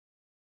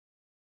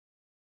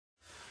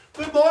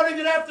Good morning,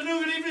 good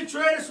afternoon, good evening,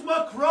 traders from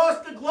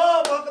across the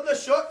globe. Welcome to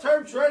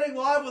Short-Term Trading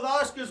Live with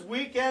Oscar's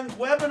weekend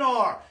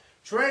webinar.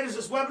 Traders,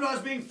 this webinar is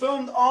being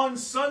filmed on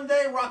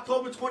Sunday,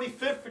 October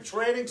 25th for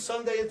trading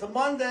Sunday into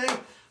Monday,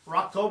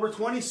 October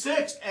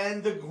 26th.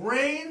 And the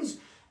grains,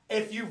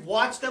 if you've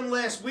watched them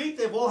last week,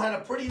 they've all had a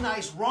pretty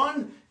nice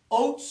run.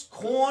 Oats,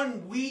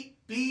 corn, wheat,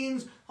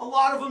 beans, a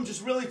lot of them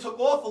just really took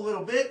off a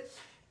little bit.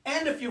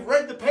 And if you've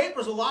read the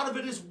papers, a lot of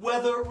it is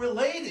weather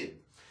related.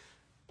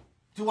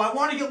 Do I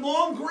want to get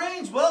long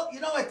grains? Well,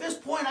 you know, at this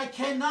point I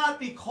cannot,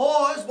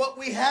 because what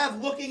we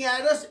have looking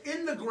at us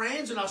in the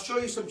grains, and I'll show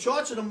you some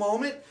charts in a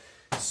moment,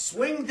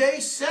 swing day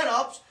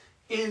setups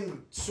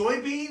in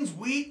soybeans,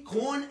 wheat,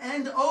 corn,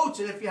 and oats.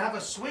 And if you have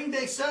a swing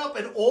day setup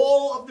in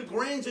all of the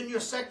grains in your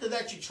sector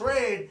that you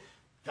trade,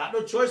 got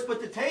no choice but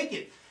to take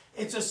it.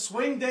 It's a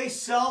swing day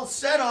sell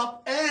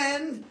setup,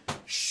 and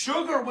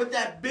sugar with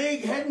that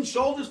big head and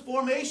shoulders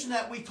formation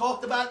that we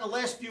talked about in the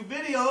last few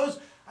videos.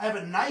 I have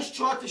a nice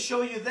chart to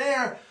show you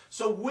there.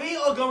 So we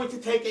are going to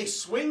take a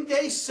swing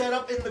day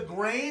setup in the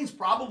grains,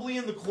 probably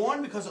in the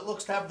corn because it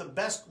looks to have the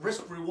best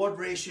risk-reward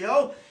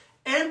ratio.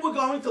 And we're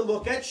going to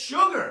look at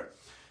sugar.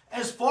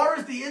 As far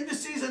as the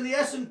indices and the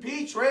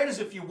S&P traders,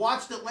 if you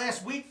watched it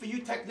last week, for you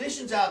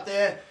technicians out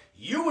there,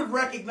 you would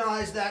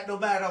recognize that no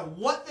matter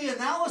what the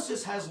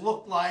analysis has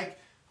looked like,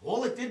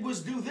 all it did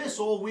was do this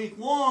all week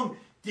long.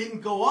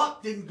 Didn't go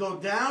up, didn't go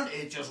down,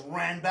 it just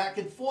ran back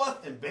and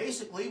forth, and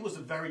basically it was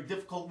a very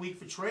difficult week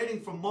for trading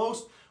for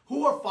most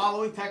who are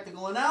following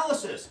technical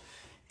analysis.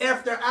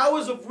 After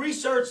hours of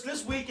research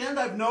this weekend,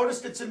 I've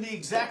noticed it's in the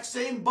exact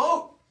same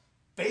boat.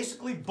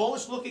 Basically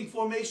bullish looking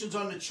formations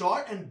on the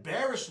chart and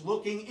bearish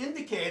looking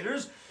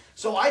indicators.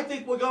 So I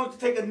think we're going to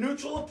take a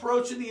neutral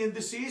approach in the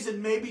indices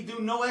and maybe do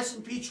no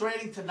S&P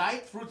trading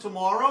tonight through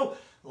tomorrow.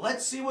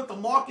 Let's see what the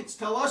markets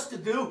tell us to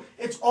do.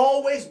 It's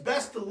always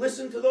best to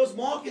listen to those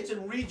markets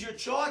and read your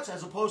charts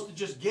as opposed to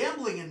just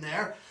gambling in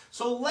there.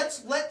 So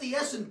let's let the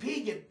S&P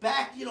get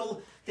back. You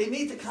know, they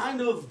need to kind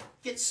of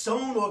get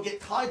sewn or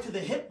get tied to the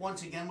hip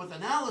once again with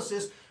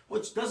analysis,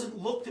 which doesn't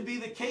look to be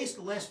the case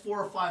the last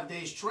 4 or 5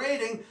 days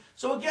trading.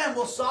 So again,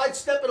 we'll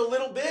sidestep it a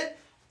little bit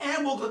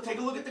and we'll go take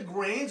a look at the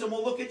grains and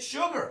we'll look at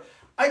sugar.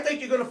 I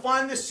think you're going to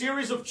find this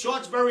series of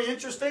charts very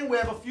interesting. We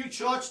have a few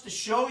charts to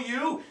show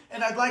you,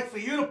 and I'd like for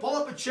you to pull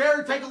up a chair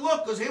and take a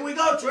look, because here we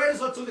go,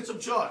 traders. Let's look at some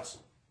charts.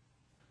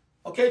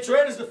 Okay,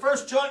 traders, the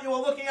first chart you are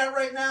looking at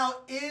right now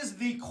is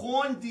the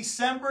corn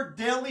December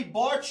daily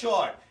bar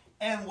chart.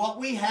 And what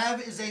we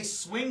have is a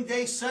swing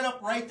day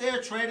setup right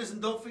there, traders.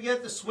 And don't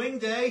forget, the swing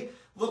day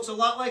looks a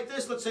lot like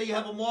this. Let's say you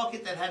have a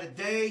market that had a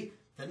day.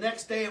 The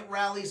next day it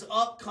rallies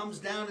up, comes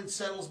down, and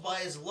settles by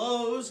its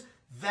lows.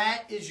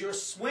 That is your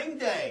swing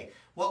day.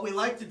 What we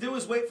like to do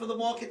is wait for the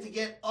market to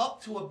get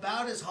up to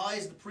about as high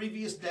as the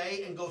previous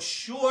day and go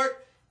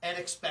short and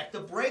expect a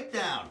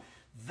breakdown.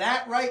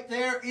 That right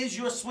there is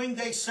your swing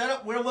day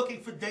setup. We're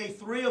looking for day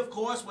 3, of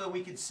course, where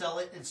we can sell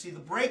it and see the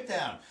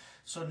breakdown.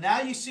 So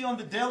now you see on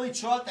the daily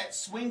chart that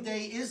swing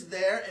day is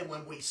there, and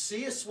when we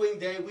see a swing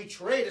day, we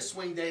trade a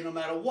swing day no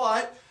matter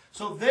what.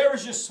 So there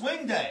is your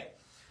swing day.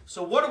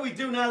 So what do we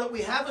do now that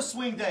we have a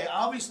swing day?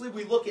 Obviously,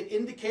 we look at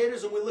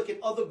indicators and we look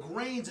at other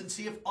grains and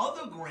see if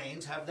other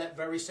grains have that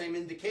very same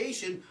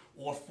indication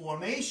or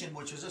formation,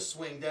 which is a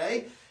swing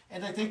day.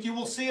 And I think you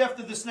will see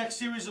after this next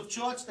series of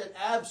charts that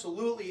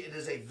absolutely it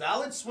is a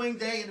valid swing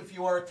day. And if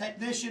you are a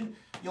technician,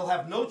 you'll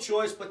have no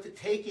choice but to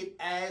take it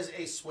as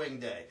a swing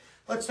day.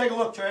 Let's take a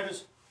look,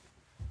 traders.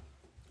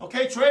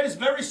 Okay, traders,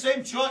 very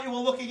same chart you were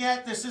looking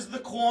at. This is the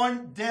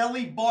corn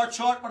daily bar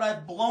chart, but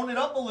I've blown it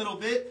up a little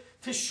bit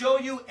to show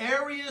you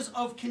areas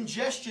of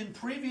congestion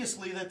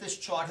previously that this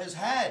chart has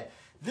had.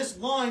 This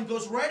line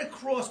goes right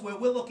across where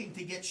we're looking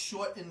to get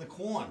short in the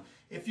corn.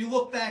 If you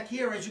look back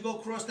here, as you go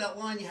across that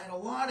line, you had a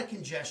lot of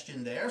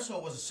congestion there, so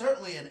it was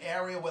certainly an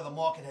area where the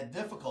market had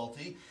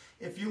difficulty.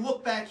 If you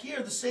look back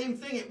here, the same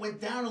thing. It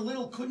went down a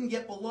little, couldn't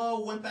get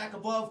below, went back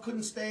above,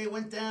 couldn't stay,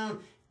 went down,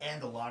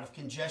 and a lot of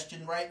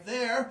congestion right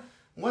there.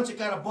 Once it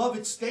got above,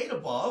 it stayed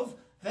above.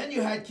 Then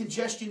you had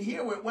congestion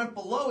here where it went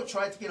below, it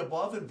tried to get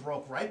above and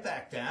broke right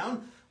back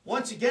down.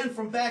 Once again,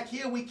 from back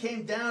here, we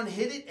came down,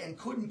 hit it, and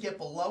couldn't get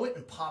below it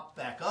and popped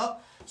back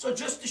up. So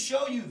just to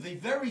show you, the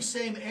very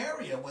same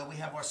area where we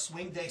have our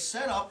swing day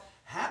setup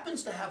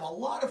happens to have a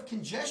lot of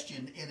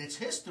congestion in its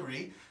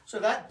history. So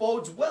that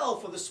bodes well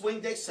for the swing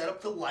day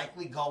setup to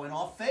likely go in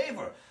our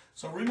favor.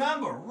 So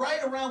remember,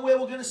 right around where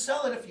we're going to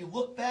sell it, if you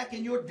look back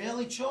in your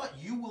daily chart,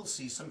 you will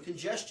see some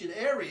congestion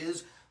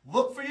areas.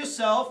 Look for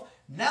yourself.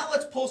 Now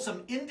let's pull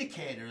some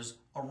indicators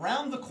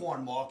around the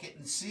corn market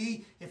and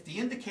see if the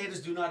indicators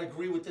do not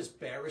agree with this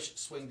bearish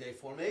swing day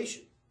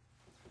formation.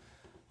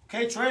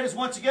 Okay, traders,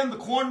 once again, the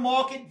corn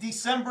market,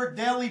 December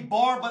daily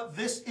bar, but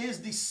this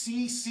is the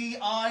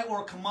CCI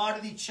or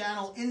Commodity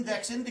Channel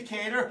Index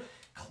indicator.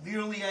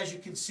 Clearly, as you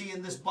can see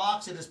in this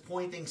box, it is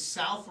pointing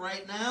south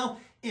right now.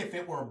 If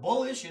it were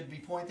bullish, it'd be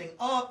pointing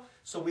up.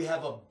 So we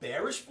have a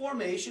bearish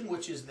formation,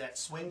 which is that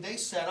swing day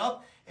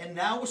setup. And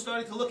now we're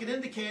starting to look at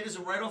indicators,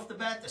 and right off the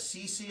bat, the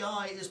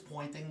CCI is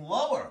pointing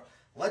lower.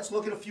 Let's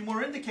look at a few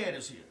more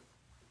indicators here.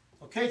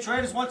 Okay,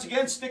 traders, once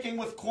again, sticking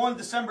with corn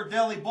December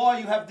daily bar,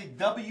 you have the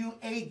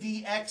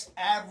WADX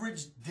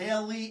average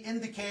daily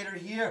indicator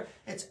here.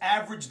 It's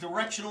average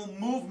directional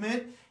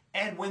movement.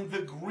 And when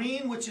the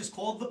green, which is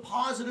called the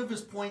positive,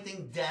 is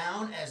pointing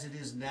down, as it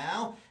is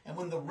now, and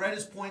when the red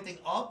is pointing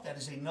up, that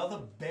is another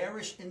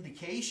bearish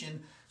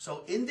indication.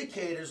 So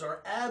indicators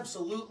are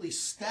absolutely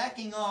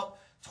stacking up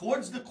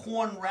towards the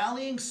corn,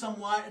 rallying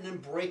somewhat, and then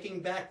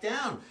breaking back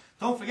down.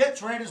 Don't forget,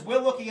 traders, we're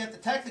looking at the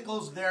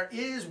technicals. There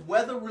is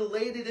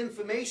weather-related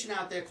information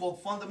out there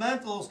called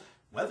fundamentals.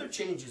 Weather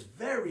changes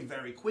very,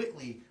 very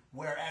quickly,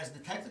 whereas the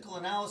technical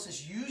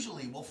analysis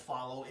usually will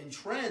follow in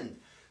trend.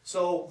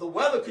 So the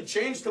weather could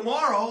change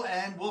tomorrow,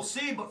 and we'll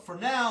see. But for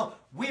now,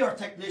 we are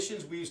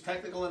technicians. We use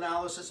technical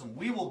analysis, and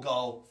we will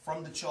go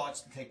from the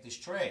charts to take this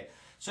trade.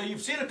 So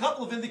you've seen a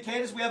couple of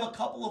indicators. We have a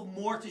couple of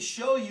more to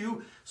show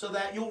you so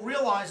that you'll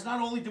realize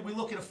not only did we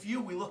look at a few,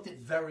 we looked at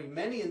very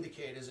many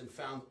indicators and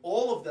found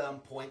all of them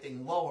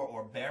pointing lower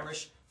or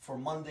bearish for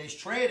Monday's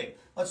trading.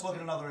 Let's look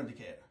at another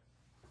indicator.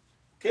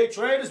 Okay,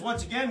 traders,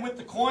 once again, with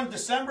the corn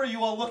December,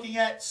 you are looking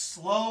at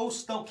slow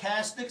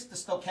stochastics, the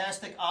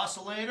stochastic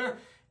oscillator.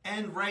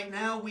 And right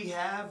now we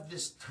have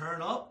this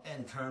turn up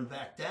and turn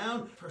back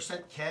down.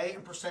 Percent K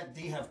and percent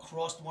D have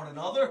crossed one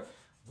another.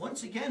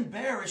 Once again,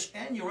 bearish,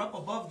 and you're up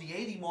above the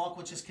 80 mark,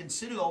 which is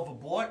considered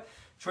overbought.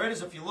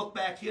 Traders, if you look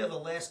back here, the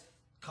last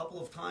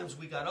couple of times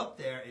we got up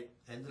there, it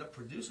ended up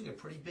producing a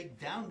pretty big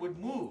downward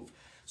move.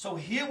 So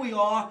here we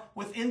are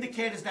with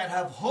indicators that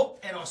have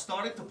hooked and are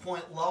starting to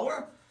point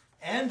lower,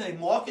 and a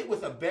market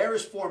with a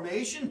bearish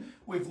formation.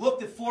 We've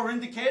looked at 4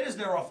 indicators.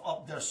 There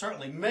are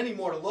certainly many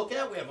more to look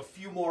at. We have a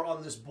few more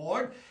on this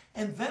board.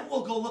 And then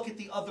we'll go look at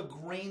the other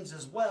grains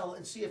as well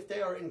and see if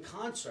they are in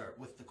concert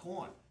with the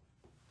corn.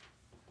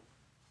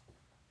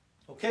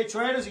 Okay,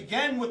 traders,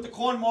 again with the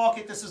corn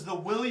market, this is the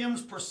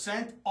Williams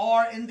percent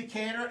R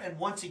indicator, and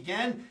once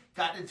again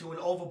got into an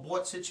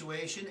overbought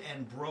situation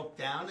and broke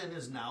down and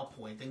is now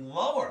pointing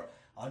lower.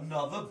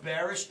 Another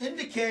bearish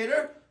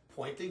indicator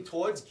pointing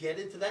towards get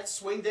into that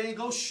swing day and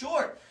go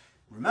short.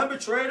 Remember,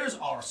 traders,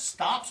 our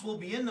stops will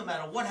be in no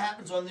matter what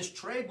happens on this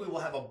trade. We will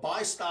have a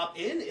buy stop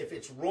in. If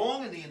it's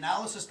wrong and the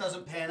analysis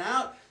doesn't pan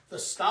out, the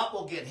stop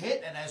will get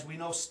hit, and as we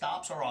know,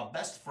 stops are our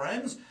best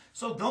friends.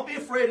 So don't be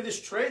afraid of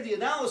this trade. The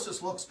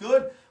analysis looks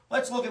good.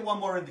 Let's look at one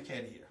more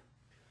indicator here.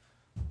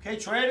 Okay,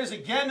 traders,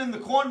 again in the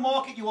corn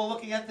market, you are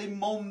looking at the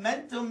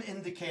momentum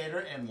indicator,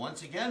 and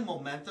once again,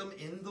 momentum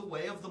in the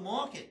way of the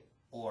market,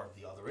 or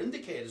the other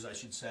indicators, I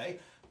should say,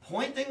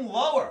 pointing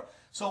lower.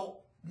 So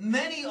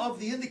many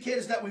of the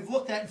indicators that we've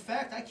looked at, in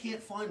fact, I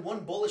can't find one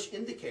bullish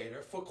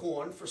indicator for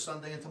corn for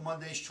Sunday into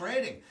Monday's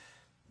trading.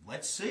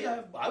 Let's see.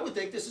 I would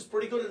think this is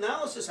pretty good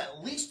analysis,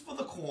 at least for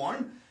the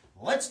corn.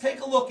 Let's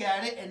take a look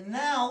at it, and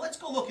now let's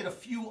go look at a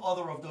few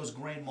other of those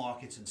grain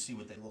markets and see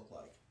what they look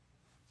like.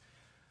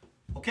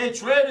 Okay,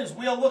 traders,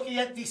 we are looking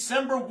at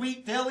December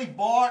wheat daily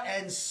bar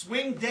and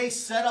swing day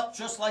setup,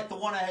 just like the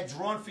one I had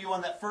drawn for you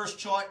on that first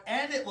chart,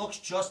 and it looks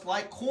just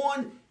like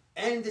corn,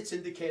 and its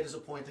indicators are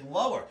pointing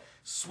lower.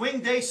 Swing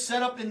day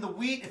setup in the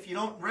wheat, if you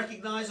don't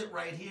recognize it,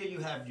 right here you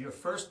have your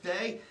first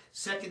day.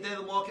 Second day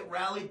the market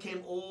rallied,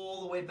 came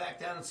all the way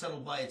back down and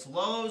settled by its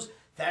lows.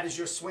 That is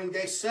your swing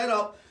day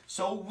setup.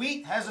 So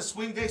wheat has a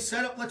swing day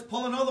setup. Let's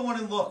pull another one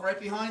and look right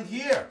behind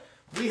here.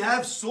 We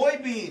have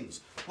soybeans.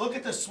 Look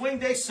at the swing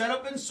day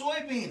setup in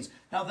soybeans.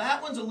 Now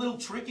that one's a little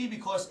tricky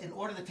because in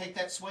order to take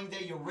that swing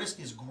day, your risk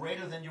is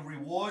greater than your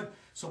reward.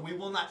 So we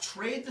will not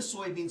trade the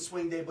soybean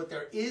swing day, but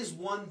there is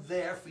one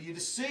there for you to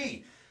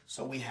see.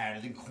 So we had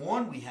it in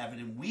corn, we have it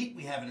in wheat,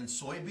 we have it in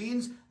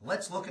soybeans.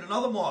 Let's look at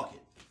another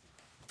market.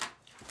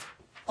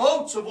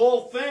 Oats, of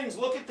all things,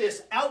 look at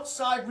this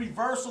outside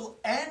reversal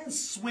and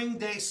swing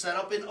day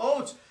setup in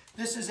oats.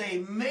 This is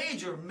a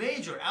major,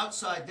 major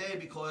outside day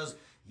because,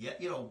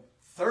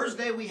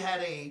 Thursday we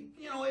had a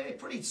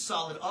pretty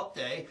solid up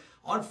day.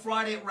 On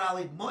Friday it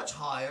rallied much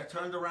higher,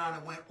 turned around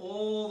and went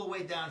all the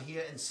way down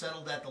here and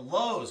settled at the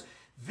lows.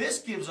 This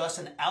gives us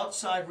an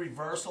outside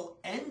reversal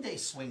and a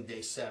swing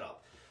day setup.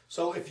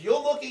 So if you're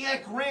looking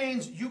at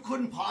grains, you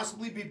couldn't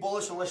possibly be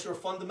bullish unless you're a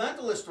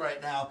fundamentalist right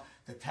now.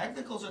 The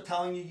technicals are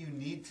telling you you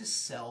need to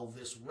sell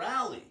this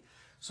rally.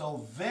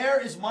 So there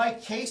is my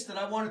case that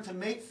I wanted to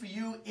make for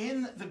you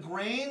in the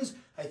grains.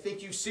 I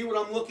think you see what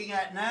I'm looking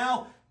at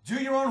now. Do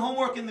your own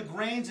homework in the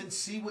grains and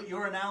see what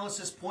your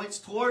analysis points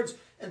towards.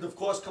 And of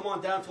course, come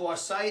on down to our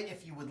site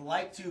if you would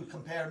like to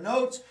compare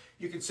notes.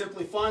 You can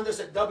simply find us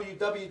at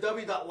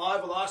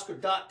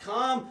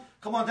www.livewithoscar.com.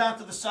 Come on down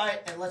to the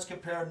site and let's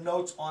compare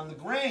notes on the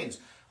grains.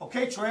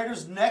 Okay,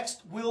 traders,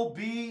 next will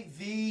be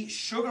the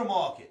sugar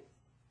market.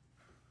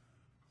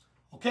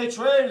 Okay,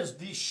 traders,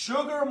 the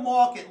sugar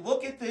market,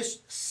 look at this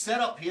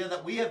setup here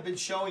that we have been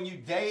showing you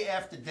day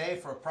after day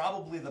for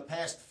probably the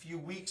past few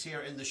weeks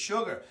here in the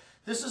sugar.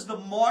 This is the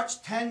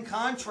March 10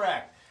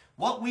 contract.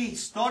 What we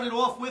started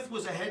off with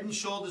was a head and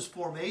shoulders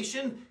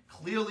formation.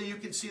 Clearly you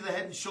can see the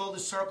head and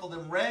shoulders circled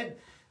in red.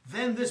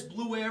 Then this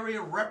blue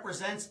area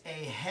represents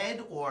a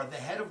head or the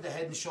head of the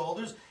head and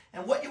shoulders.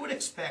 And what you would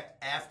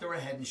expect after a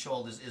head and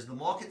shoulders is the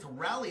market to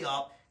rally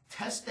up,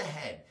 test the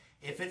head.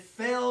 If it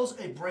fails,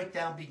 a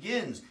breakdown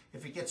begins.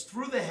 If it gets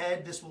through the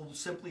head, this will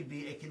simply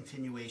be a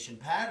continuation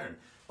pattern.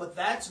 But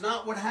that's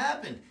not what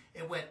happened.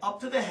 It went up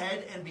to the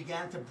head and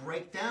began to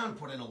break down,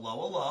 put in a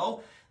lower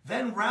low,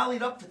 then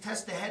rallied up to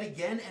test the head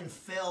again and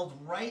failed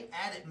right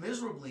at it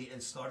miserably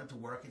and started to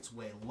work its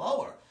way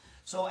lower.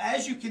 So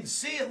as you can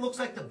see, it looks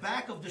like the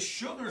back of the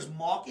sugars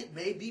market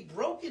may be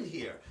broken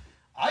here.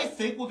 I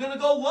think we're going to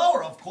go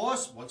lower. Of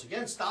course, once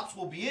again, stops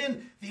will be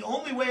in. The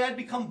only way I'd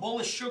become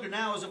bullish sugar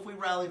now is if we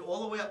rallied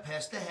all the way up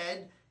past the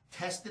head,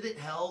 tested it,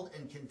 held,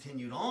 and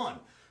continued on.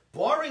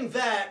 Barring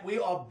that, we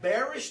are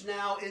bearish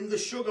now in the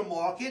sugar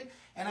market,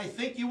 and I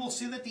think you will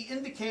see that the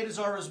indicators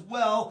are as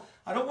well.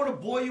 I don't want to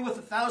bore you with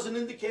 1,000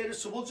 indicators,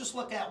 so we'll just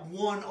look at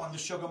one on the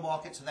sugar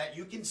market so that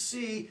you can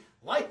see,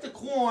 like the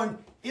corn,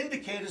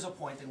 indicators are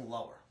pointing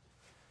lower.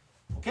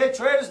 Okay,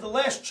 traders, the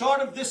last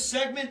chart of this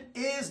segment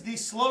is the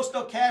slow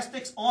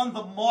stochastics on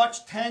the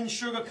March 10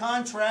 sugar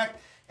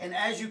contract. And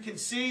as you can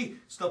see,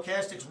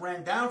 stochastics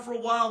ran down for a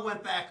while,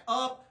 went back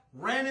up,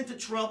 ran into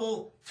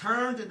trouble,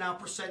 turned, and now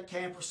percent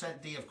K and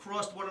percent D have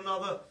crossed one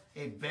another.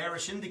 A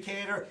bearish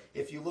indicator.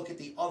 If you look at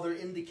the other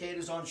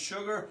indicators on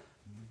sugar,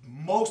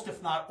 most,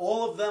 if not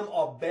all of them,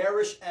 are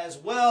bearish as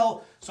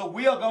well. So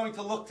we are going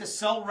to look to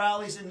sell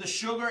rallies in the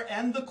sugar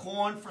and the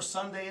corn for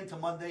Sunday into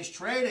Monday's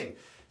trading.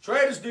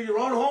 Traders, do your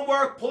own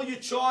homework, pull your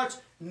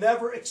charts,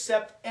 never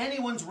accept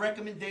anyone's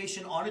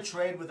recommendation on a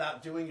trade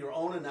without doing your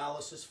own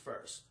analysis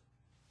first.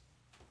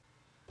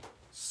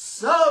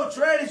 So,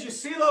 traders, you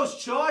see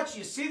those charts,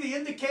 you see the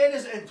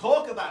indicators, and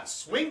talk about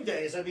swing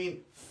days. I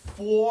mean,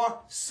 4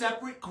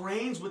 separate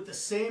grains with the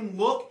same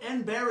look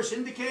and bearish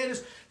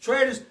indicators.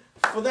 Traders,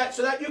 for that,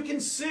 so that you can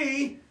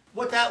see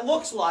what that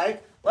looks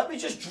like, let me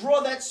just draw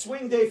that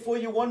swing day for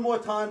you one more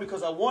time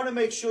because I want to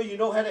make sure you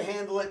know how to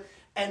handle it.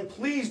 And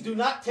please do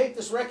not take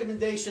this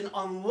recommendation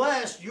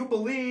unless you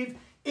believe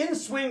in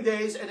swing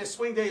days and a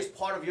swing day is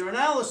part of your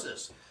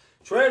analysis.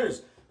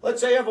 Traders,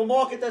 let's say you have a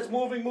market that's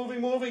moving,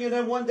 and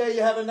then one day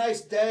you have a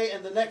nice day,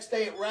 and the next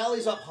day it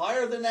rallies up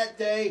higher than that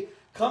day,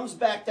 comes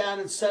back down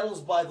and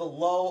settles by the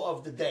low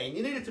of the day. And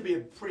you need it to be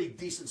a pretty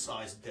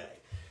decent-sized day.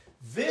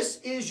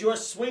 This is your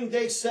swing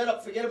day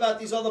setup. Forget about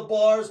these other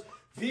bars.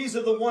 These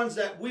are the ones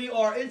that we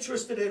are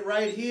interested in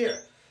right here.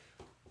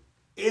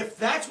 If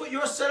that's what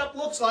your setup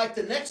looks like,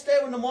 the next day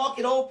when the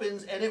market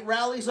opens and it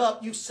rallies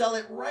up, you sell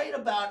it right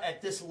about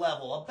at this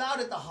level, about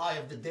at the high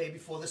of the day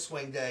before the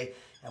swing day.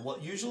 And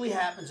what usually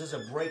happens is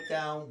a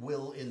breakdown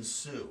will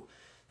ensue.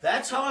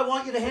 That's how I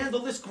want you to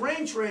handle this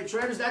grain trade,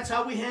 traders. That's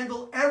how we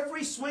handle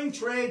every swing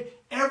trade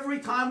every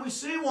time we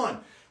see one.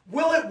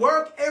 Will it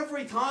work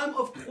every time?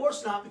 Of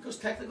course not, because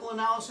technical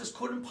analysis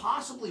couldn't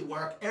possibly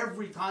work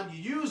every time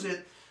you use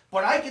it.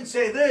 But I can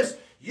say this,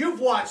 you've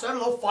watched, I don't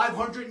know,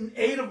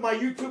 508 of my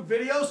YouTube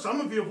videos. Some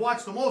of you have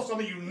watched them all. Some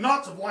of you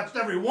nuts have watched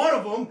every one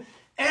of them.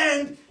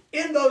 And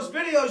in those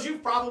videos,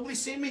 you've probably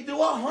seen me do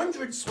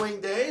 100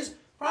 swing days.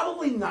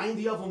 Probably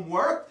 90 of them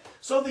worked.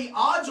 So the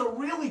odds are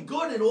really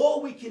good, and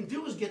all we can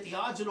do is get the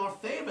odds in our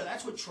favor.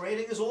 That's what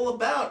trading is all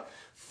about.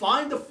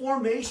 Find a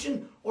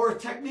formation or a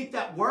technique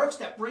that works,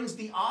 that brings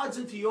the odds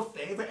into your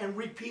favor, and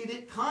repeat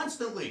it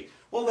constantly.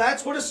 Well,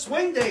 that's what a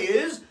swing day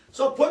is.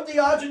 So put the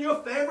odds in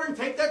your favor and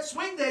take that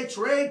swing day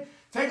trade.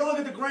 Take a look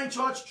at the grain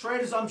charts,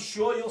 traders. I'm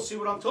sure you'll see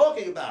what I'm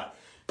talking about.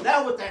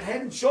 Now with that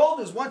head and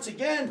shoulders, once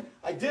again,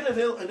 I did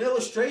an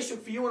illustration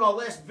for you in our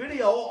last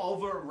video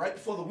over right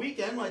before the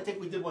weekend. I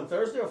think we did one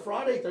Thursday or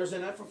Friday, Thursday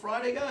night for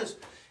Friday, guys.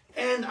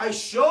 And I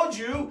showed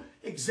you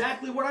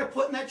exactly what I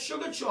put in that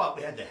sugar chart.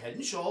 We had the head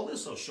and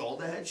shoulders, so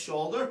shoulder, head,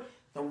 shoulder.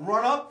 The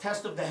run-up,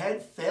 test of the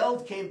head,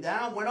 failed, came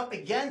down, went up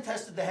again,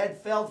 tested the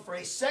head, failed for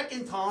a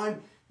second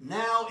time.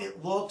 Now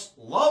it looks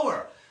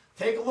lower.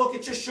 Take a look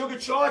at your sugar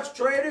charts,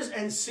 traders,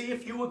 and see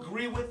if you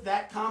agree with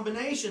that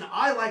combination.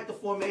 I like the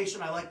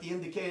formation. I like the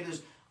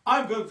indicators.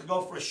 I'm going to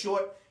go for a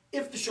short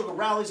if the sugar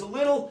rallies a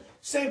little.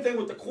 Same thing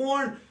with the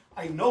corn.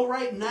 I know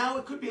right now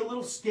it could be a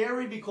little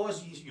scary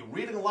because you're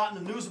reading a lot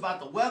in the news about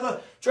the weather.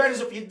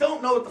 Traders, if you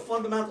don't know what the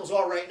fundamentals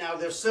are right now,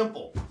 they're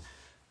simple.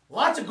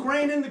 Lots of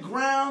grain in the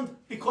ground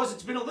because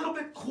it's been a little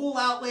bit cool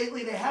out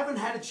lately. They haven't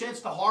had a chance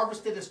to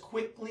harvest it as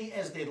quickly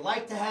as they'd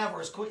like to have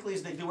or as quickly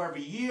as they do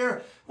every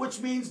year,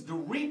 which means the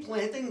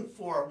replanting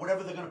for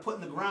whatever they're going to put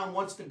in the ground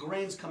once the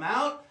grains come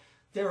out,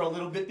 they're a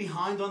little bit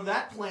behind on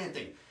that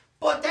planting.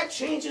 But that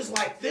changes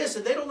like this,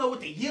 and they don't know what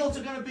the yields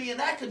are going to be, and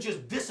that could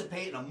just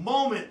dissipate in a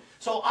moment.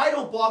 So I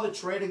don't bother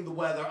trading the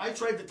weather. I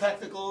trade the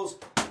technicals,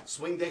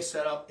 swing day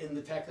setup in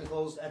the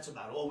technicals. That's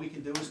about all we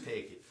can do is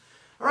take it.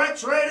 All right,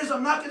 traders,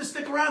 I'm not going to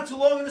stick around too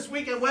long in this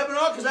weekend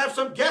webinar because I have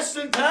some guests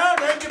in town.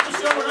 Thank you for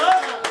showing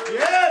up.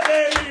 Yeah,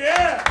 baby,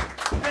 yeah.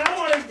 And I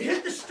want to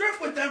hit the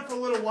strip with them for a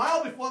little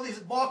while before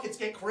these markets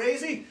get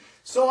crazy.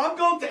 So I'm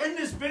going to end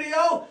this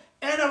video,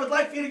 and I would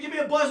like for you to give me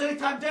a buzz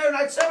anytime day or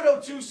night,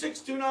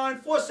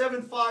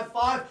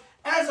 702-629-4755.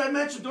 As I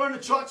mentioned during the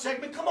chart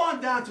segment, come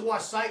on down to our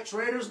site,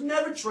 traders.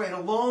 Never trade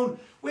alone.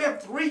 We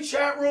have 3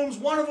 chat rooms.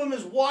 One of them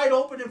is wide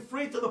open and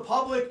free to the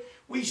public.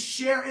 We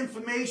share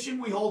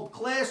information, we hold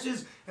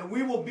classes, and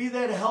we will be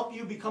there to help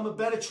you become a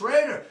better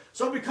trader.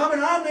 So become an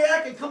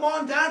Omniac and come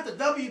on down to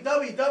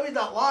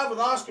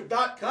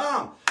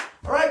www.livewithoscar.com.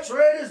 All right,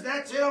 traders,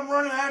 that's it. I'm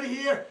running out of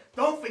here.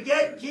 Don't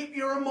forget, keep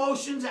your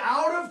emotions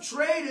out of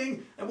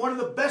trading. And one of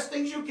the best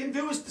things you can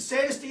do is to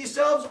say this to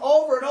yourselves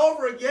over and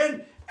over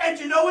again. And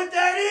you know what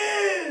that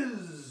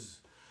is?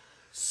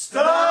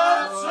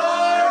 Stops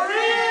are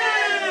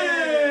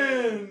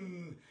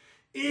in.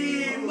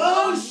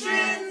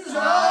 Emotions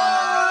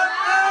are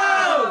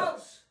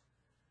out.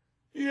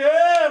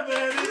 Yeah,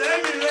 baby.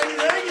 Thank you, thank you,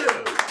 thank you.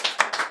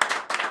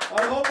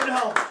 I hope it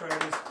helps,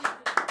 traders.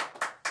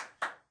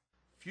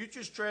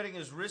 Futures trading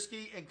is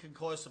risky and can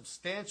cause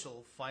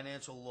substantial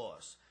financial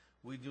loss.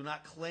 We do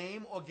not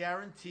claim or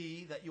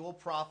guarantee that you will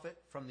profit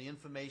from the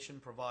information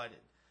provided.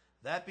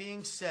 That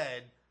being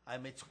said,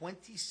 I'm a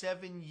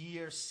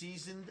 27-year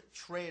seasoned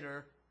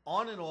trader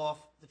on and off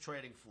the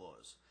trading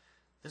floors.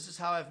 This is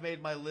how I've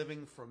made my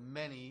living for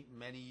many,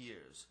 many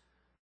years.